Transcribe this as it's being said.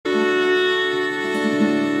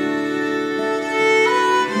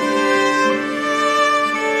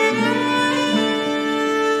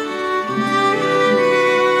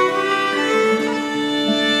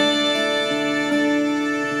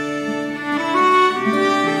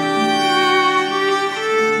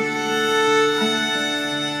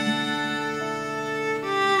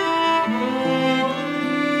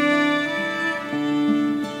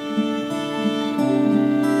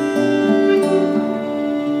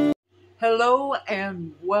Hello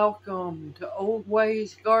and welcome to Old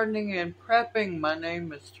Ways Gardening and Prepping. My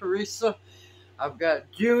name is Teresa. I've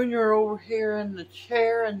got Junior over here in the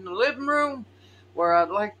chair in the living room where I'd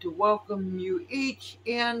like to welcome you each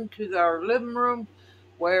into our living room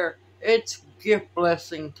where it's gift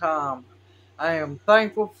blessing time. I am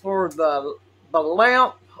thankful for the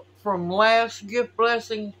lamp from last gift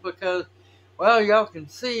blessings because, well, y'all can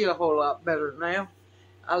see a whole lot better now.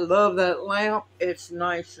 I love that lamp. It's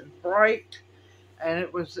nice and bright, and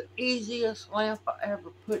it was the easiest lamp I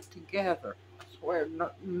ever put together. I swear,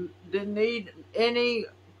 didn't need any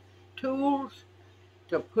tools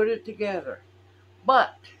to put it together.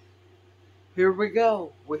 But here we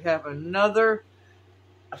go. We have another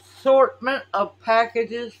assortment of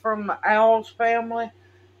packages from the Owls family.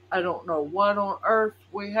 I don't know what on earth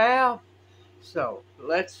we have. So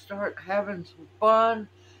let's start having some fun,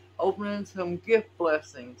 opening some gift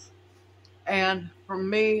blessings. And from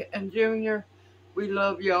me and Junior, we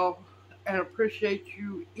love y'all and appreciate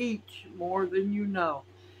you each more than you know.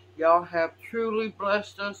 Y'all have truly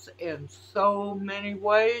blessed us in so many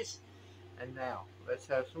ways. And now, let's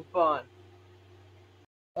have some fun.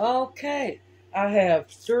 Okay, I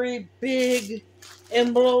have 3 big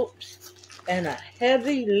envelopes and a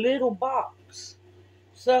heavy little box.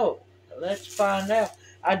 So, let's find out.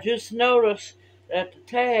 I just noticed that the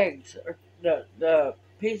tags, or the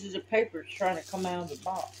pieces of paper is trying to come out of the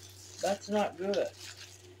box. That's not good.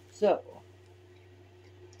 So,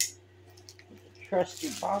 with the trusty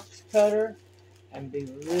box cutter, and be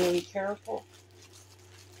really careful.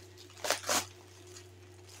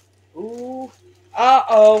 Ooh,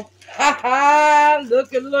 uh-oh. Ha-ha!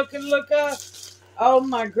 Look. Oh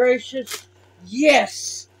my gracious.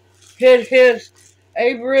 Yes! It is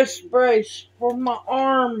a wrist brace for my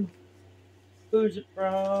arm. Who's it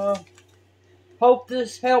from? Hope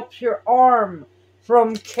this helps your arm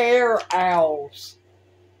from Care Owls.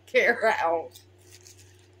 Care Owls.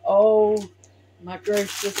 Oh my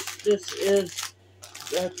gracious, this is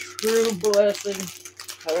a true blessing.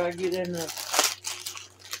 How do I get in this?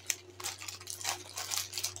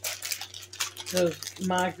 Because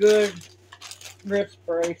my good wrist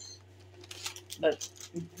brace, but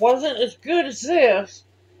wasn't as good as this,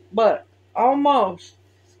 but almost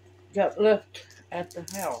got left at the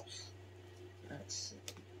house. Let's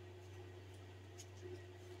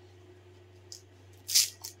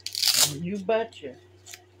see. And you betcha,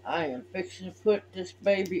 I am fixing to put this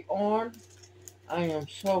baby on. I am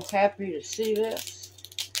so happy to see this.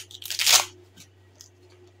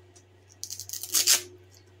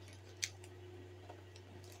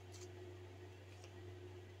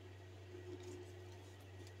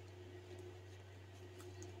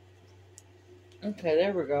 Okay,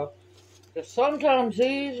 there we go. Because sometimes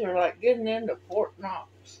these are like getting into Fort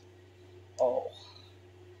Knox. Oh.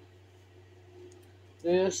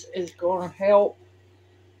 This is going to help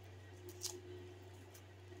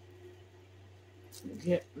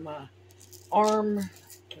get my arm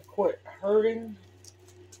to quit hurting.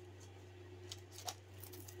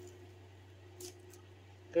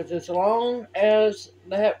 Because as long as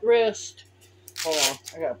that wrist, hold on,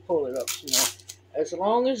 I got to pull it up some more. As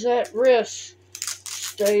long as that wrist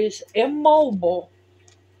stays immobile,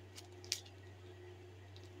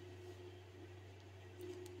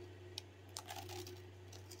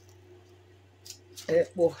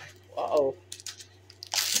 it will, uh-oh,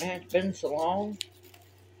 man, it's been so long.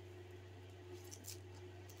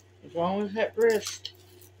 As long as that wrist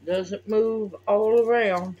doesn't move all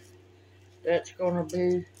around, that's going to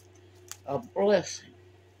be a blessing.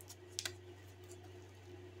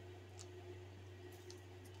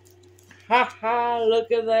 Ha ha, look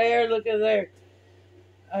at there.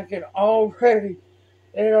 I can already,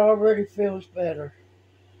 it already feels better.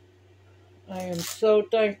 I am so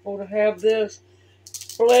thankful to have this.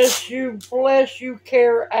 Bless you,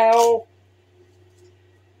 Care Owl.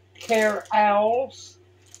 Care Owls.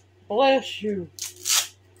 Bless you.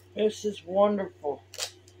 This is wonderful.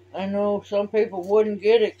 I know some people wouldn't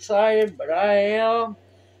get excited, but I am.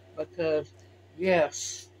 Because,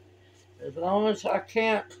 yes, as long as I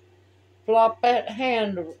can't flop that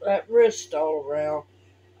hand, that wrist all around,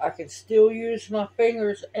 I can still use my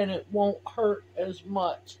fingers and it won't hurt as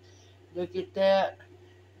much. Look at that.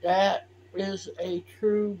 That is a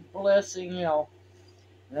true blessing, y'all.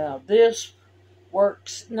 Now, this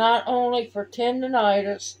works not only for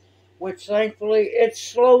tendonitis, which thankfully it's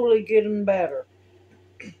slowly getting better.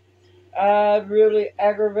 I really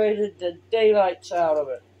aggravated the daylights out of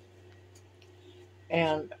it.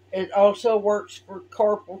 And it also works for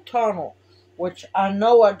carpal tunnel, which I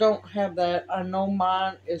know I don't have that. I know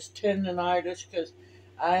mine is tendonitis because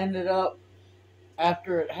I ended up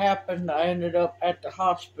after it happened, I ended up at the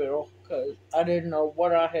hospital because I didn't know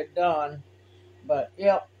what I had done. But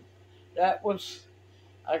yep, that was,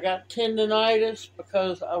 I got tendonitis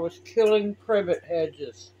because I was killing privet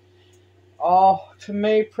hedges. To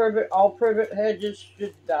me, all privet hedges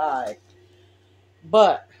should die.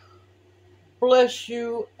 But bless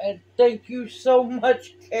you and thank you so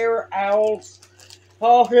much, Care Owls.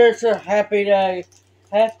 Oh, it's a happy day.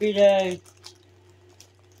 Happy day.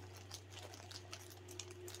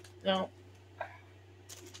 No.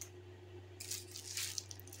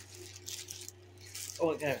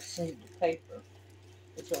 Oh, I gotta save the paper.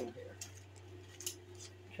 It's over here.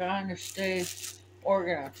 Trying to stay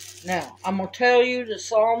organized. Now, I'm gonna tell you the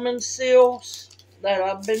Solomon seals that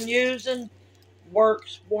I've been using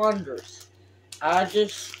works wonders. I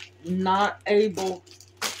just not able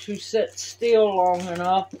to sit still long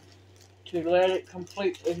enough to let it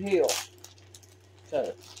completely heal.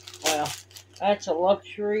 So, well, that's a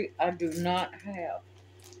luxury I do not have.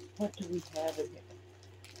 What do we have in here?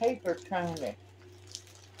 Paper toning.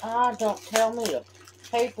 Don't tell me the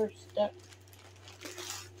paper stuff.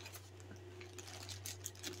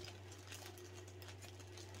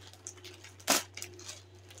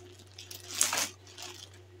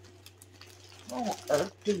 What on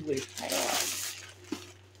earth do we have?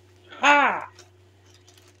 Ha!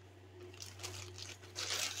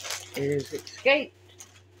 It has escaped.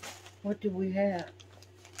 What do we have?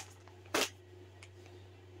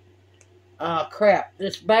 Crap.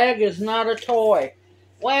 This bag is not a toy.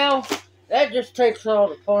 Well, that just takes all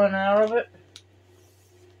the fun out of it.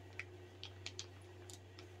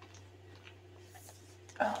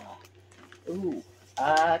 Ooh,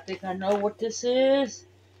 I think I know what this is.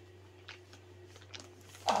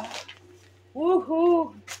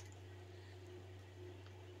 Woohoo!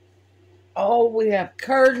 Oh, we have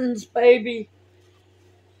curtains, baby.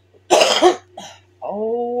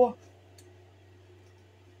 Oh.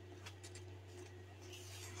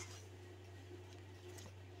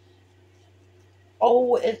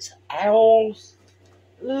 Oh, it's owls.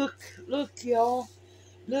 Look, y'all.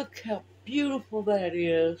 Look how beautiful that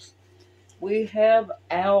is. We have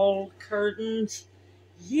owl curtains.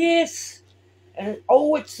 Yes. And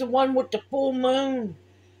oh, it's the one with the full moon.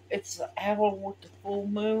 It's the owl with the full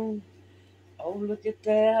moon. Oh, look at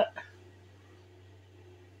that.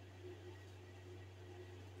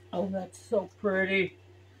 Oh, that's so pretty.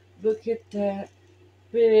 Look at that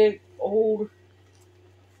big old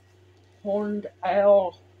horned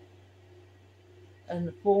owl and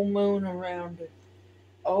the full moon around it.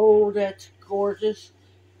 Oh, that's gorgeous.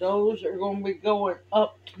 Those are going to be going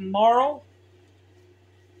up tomorrow.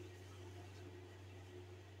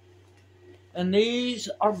 And these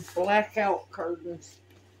are blackout curtains,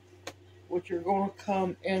 which are going to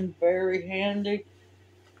come in very handy.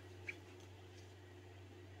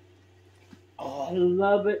 Oh, I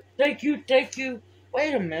love it. Thank you, thank you.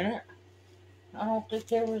 Wait a minute. I don't think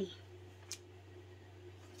there was...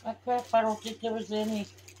 Oh, crap, I don't think there was any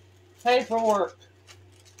paperwork.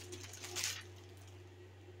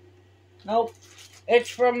 Nope. It's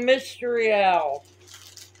from Mystery Owl.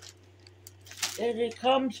 It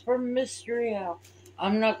comes from Mystery Owl.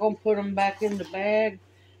 I'm not going to put them back in the bag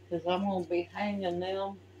because I'm going to be hanging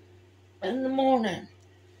them in the morning.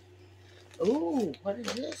 Ooh, what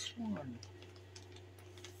is this one?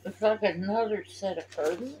 Looks like another set of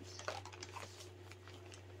curtains.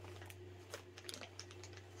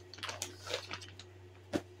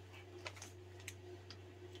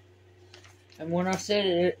 And when I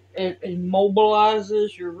said it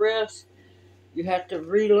immobilizes your wrist, you have to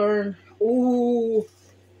relearn. Ooh,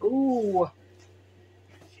 ooh.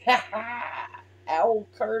 Ha ha. Owl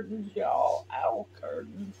curtains, y'all. Owl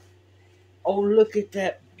curtains. Oh, look at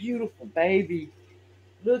that beautiful baby.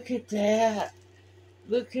 Look at that.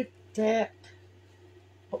 Look at that.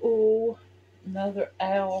 Oh, another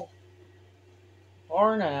owl.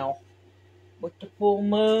 Barn owl. With the full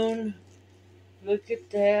moon. Look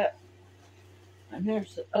at that. And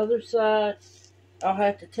there's the other side. I'll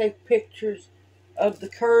have to take pictures of the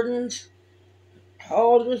curtains.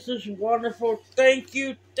 Oh, this is wonderful. Thank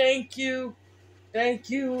you, thank you, thank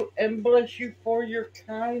you, and bless you for your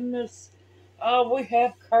kindness. Oh, we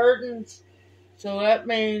have curtains. So that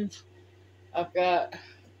means I've got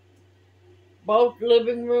both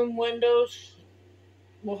living room windows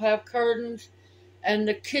will have curtains, and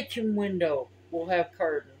the kitchen window will have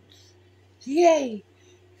curtains. Yay!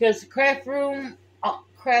 Because the craft room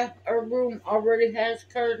already has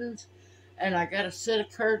curtains, and I got a set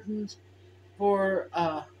of curtains for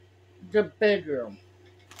the bedroom.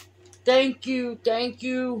 Thank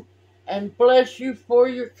you, and bless you for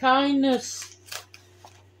your kindness.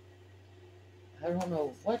 I don't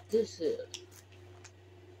know what this is.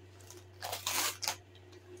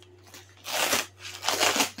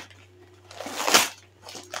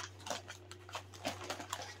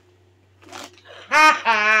 Ha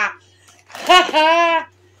ha! Ha ha!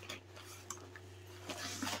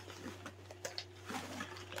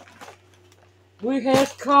 We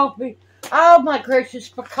have coffee. Oh my gracious,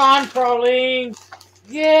 pecan praline.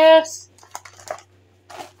 Yes.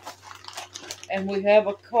 And we have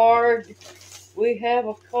a card. We have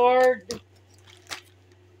a card.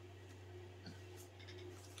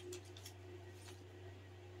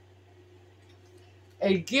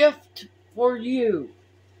 A gift for you.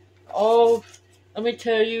 Oh, let me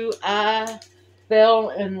tell you, I fell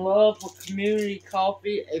in love with community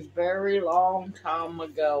coffee a very long time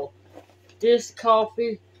ago. This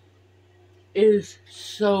coffee is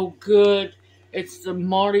so good. It's the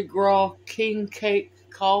Mardi Gras King Cake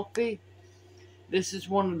coffee. This is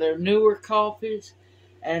one of their newer coffees,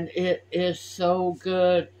 and it is so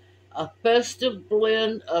good. A festive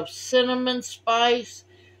blend of cinnamon spice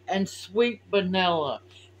and sweet vanilla.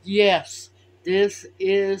 Yes, this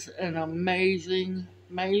is an amazing,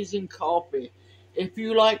 amazing coffee. If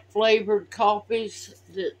you like flavored coffees,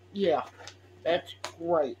 yeah, that's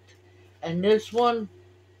great. And this one,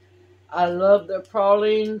 I love their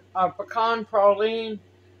praline, or pecan praline,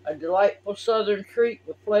 a delightful southern treat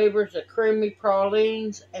with flavors of creamy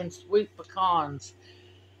pralines and sweet pecans.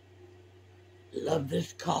 Love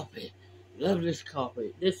this coffee. Love this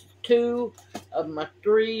coffee. This is 2 of my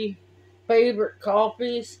 3 favorite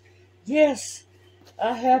coffees. Yes,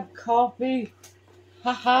 I have coffee.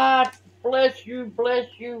 Ha ha! Bless you, bless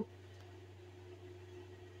you.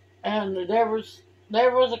 And there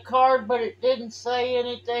was a card, but it didn't say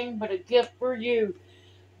anything but a gift for you.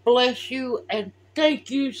 Bless you, and thank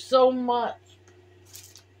you so much.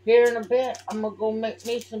 Here in a bit, I'm going to go make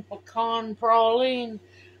me some pecan praline.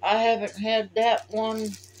 I haven't had that one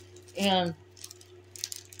in,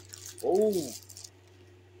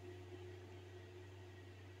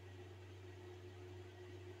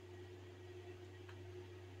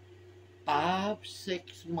 5,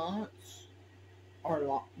 6 months.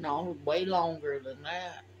 Or no, way longer than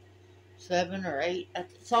that. 7 or 8,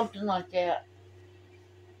 something like that.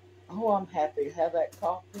 Oh, I'm happy to have that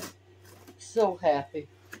coffee. So happy.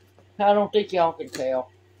 I don't think y'all can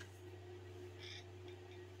tell.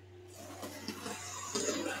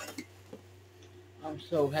 I'm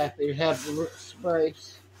so happy to have the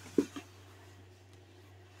sprays.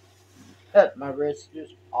 My wrist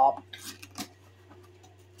just popped.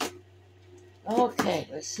 Okay,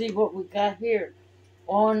 let's see what we got here.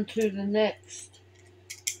 On to the next.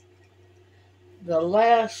 The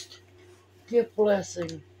last gift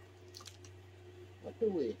blessing. What do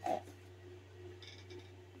we have?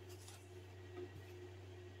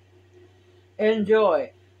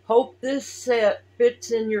 Enjoy. Hope this set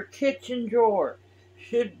fits in your kitchen drawer.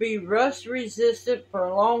 Should be rust resistant for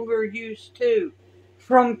longer use too.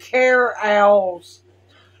 From Care Owls.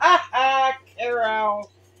 Ha ha, Care Owls.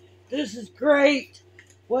 This is great.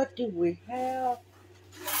 What do we have?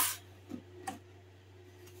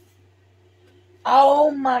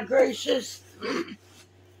 Oh my gracious.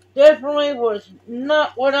 Definitely was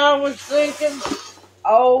not what I was thinking.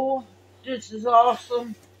 Oh, this is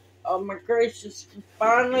awesome. Oh my gracious, we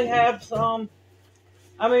finally have some.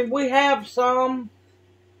 I mean, we have some,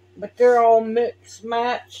 but they're all mixed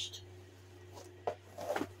matched.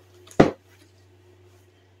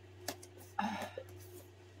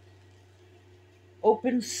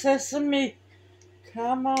 Open sesame.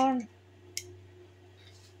 Come on.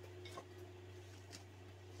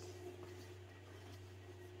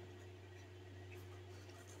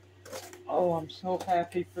 Oh, I'm so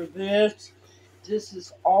happy for this. This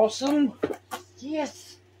is awesome.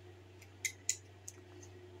 Yes.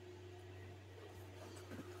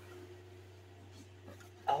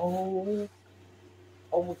 Oh,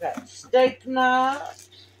 we got steak knives,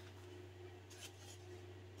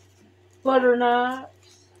 butter knives.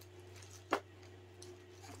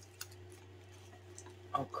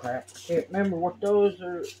 Oh crap, I can't remember what those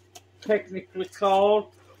are technically called.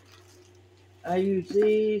 I use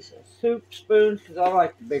these soup spoons because I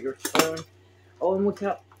like the bigger spoon. Oh, and we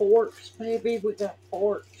got forks, baby. We got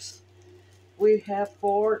forks. We have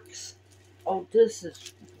forks. Oh, this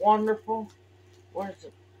is wonderful. Where's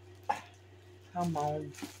it? Come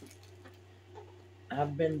on.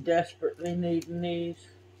 I've been desperately needing these.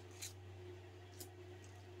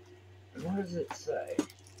 What does it say?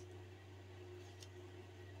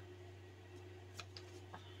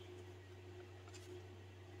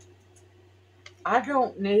 I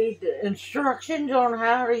don't need the instructions on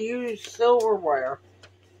how to use silverware.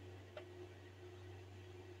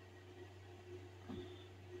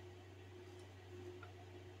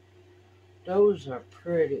 Those are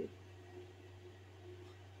pretty.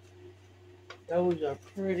 Those are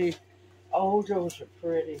pretty. Oh, those are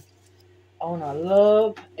pretty. Oh, and I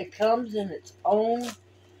love, it comes in its own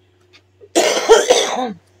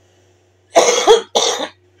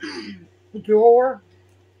drawer.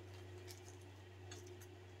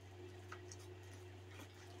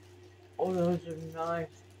 Oh, those are nice.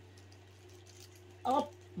 Oh,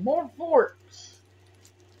 more forks.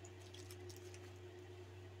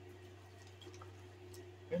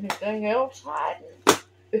 Anything else hiding?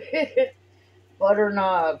 Butter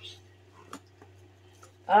knives.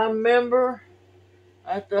 I remember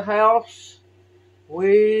at the house,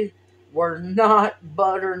 we were not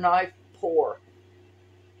butter knife poor.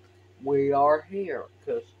 We are here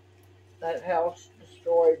because that house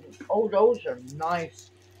destroyed. Oh, those are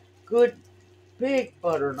nice, good, big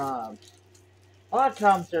butter knives. A lot of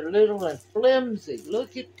times they're little and flimsy.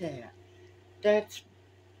 Look at that. That's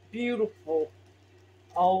beautiful.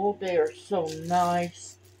 Oh, they are so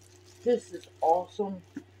nice. This is awesome.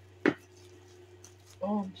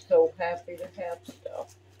 Oh, I'm so happy to have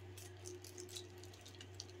stuff.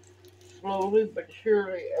 Slowly but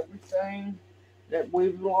surely, everything that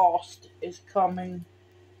we've lost is coming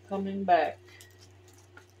back.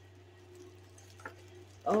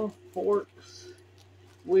 Oh, forks.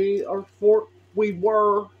 We were,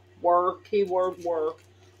 keyword were.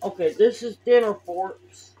 Okay, this is dinner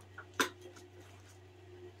forks.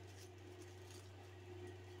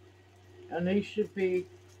 And these should be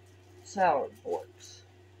salad forks.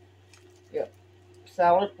 Yep,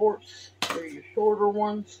 salad forks. They're your shorter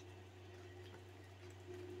ones.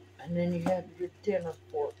 And then you have your dinner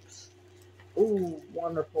forks. Ooh,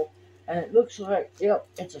 wonderful. And it looks like, yep,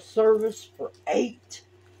 it's a service for 8.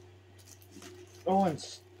 Oh, and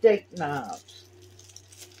steak knives.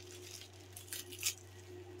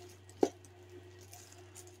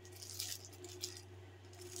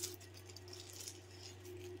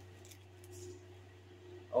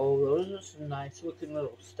 Oh, those are some nice looking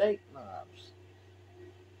little steak knives.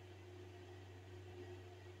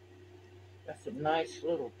 That's some nice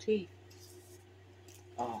little teeth.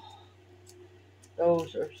 Oh,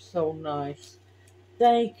 those are so nice.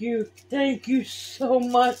 Thank you so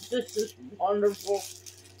much. This is wonderful.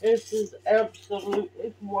 This is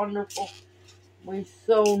absolutely wonderful. We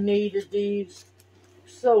so needed these.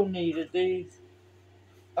 So needed these.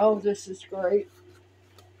 Oh, this is great.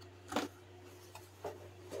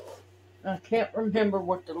 I can't remember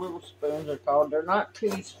what the little spoons are called. They're not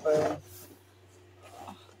teaspoons.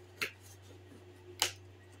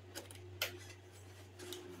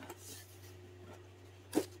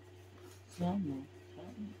 Something.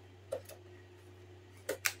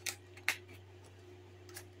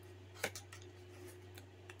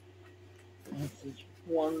 This is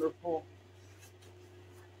wonderful.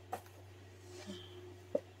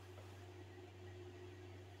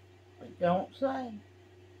 But don't say.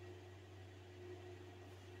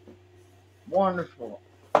 Wonderful.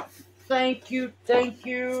 Thank you.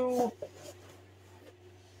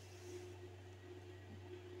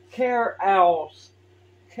 Care Owls.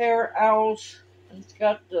 It's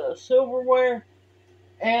got the silverware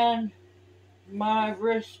and my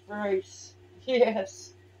wrist brace.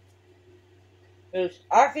 Yes. Because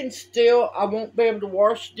I won't be able to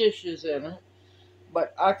wash dishes in it,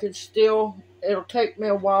 but I can still, it'll take me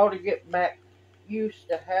a while to get back used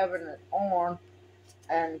to having it on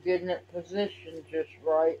and getting it positioned just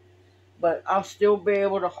right. But I'll still be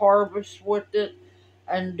able to harvest with it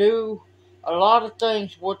and do a lot of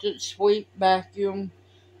things with it, sweep, vacuum.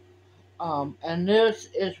 And this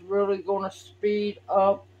is really going to speed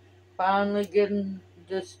up finally getting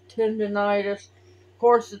this tendonitis. Of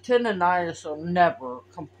course, the tendonitis will never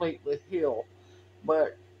completely heal,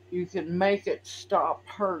 but you can make it stop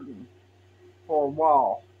hurting for a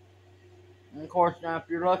while. And of course, now if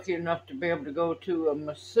you're lucky enough to be able to go to a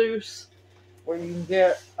masseuse where you can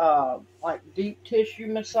get like deep tissue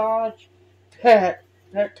massage, that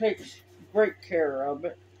takes great care of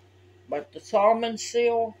it. But the salmon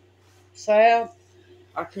seal salve,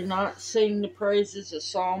 I cannot sing the praises of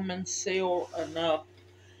salmon seal enough.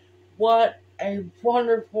 What a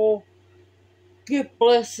wonderful gift,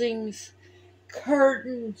 blessings,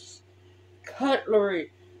 curtains,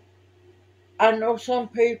 cutlery. I know some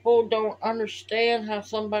people don't understand how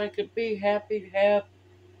somebody could be happy to have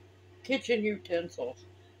kitchen utensils.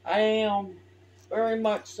 I am very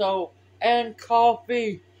much so. And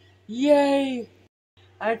coffee. Yay!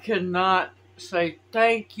 I cannot say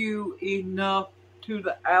thank you enough to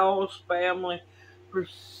the Owls family for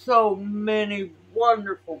so many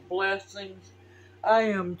wonderful blessings. I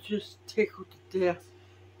am just tickled to death.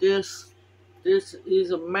 This This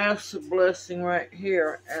is a massive blessing right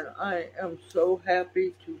here, and I am so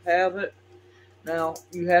happy to have it. Now,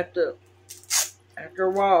 you have to, after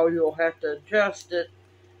a while, you'll have to adjust it,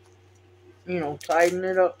 tighten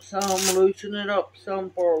it up some, loosen it up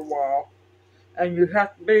some for a while. And you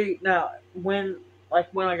have to be, now, when I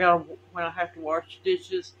have to wash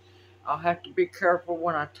dishes, I'll have to be careful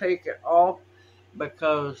when I take it off,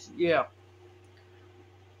 because, yeah,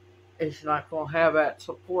 it's not going to have that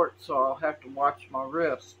support, so I'll have to watch my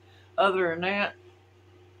wrist. Other than that,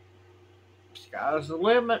 sky's the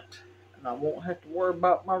limit, and I won't have to worry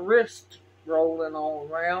about my wrist rolling all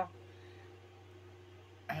around.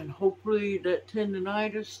 And hopefully that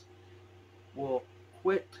tendonitis will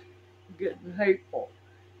quit getting hateful.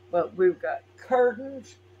 But we've got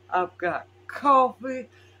curtains, I've got coffee,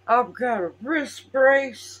 I've got a wrist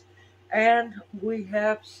brace, and we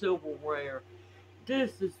have silverware.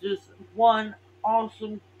 This is just one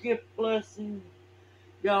awesome gift blessing.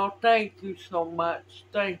 Y'all, thank you so much.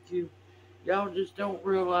 Thank you. Y'all just don't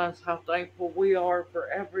realize how thankful we are for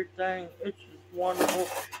everything. It's just wonderful.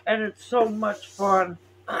 And it's so much fun.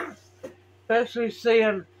 Especially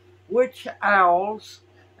seeing which owls,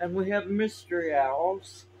 and we have mystery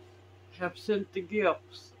owls, have sent the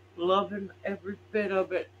gifts. Loving every bit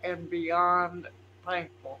of it and beyond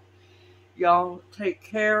thankful. Y'all take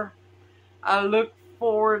care. I look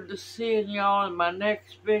forward to seeing y'all in my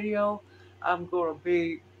next video. I'm going to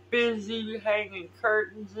be busy hanging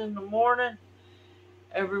curtains in the morning.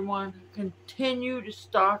 Everyone, continue to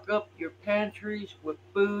stock up your pantries with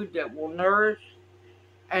food that will nourish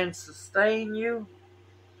and sustain you,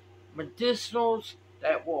 medicinals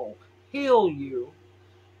that will heal you,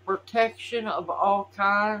 protection of all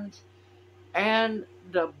kinds, and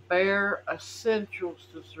the bare essentials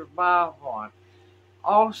to survive on.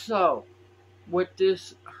 Also, with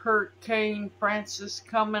this Hurricane Francis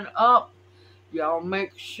coming up, y'all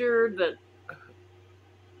make sure that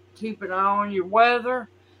keep an eye on your weather.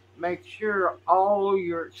 Make sure all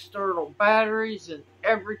your external batteries and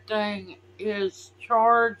everything is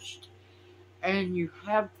charged, and you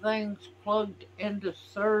have things plugged into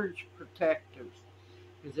surge protectors,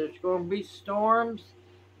 because there's going to be storms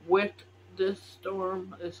with this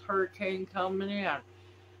hurricane coming in.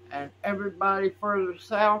 And everybody further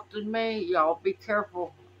south than me, y'all be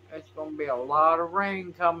careful. It's going to be a lot of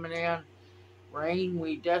rain coming in. Rain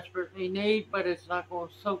we desperately need, but it's not going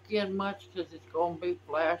to soak in much, because it's going to be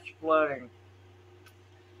flash flooding.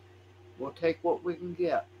 We'll take what we can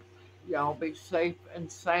get. Y'all be safe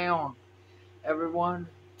and sound. Everyone,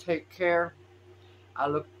 take care. I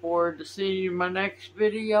look forward to seeing you in my next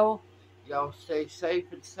video. Y'all stay safe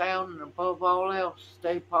and sound, and above all else,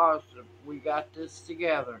 stay positive. We got this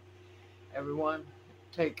together. Everyone,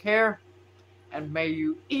 take care, and may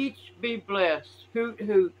you each be blessed. Hoot,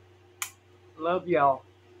 hoot. Love y'all.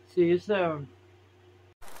 See you soon.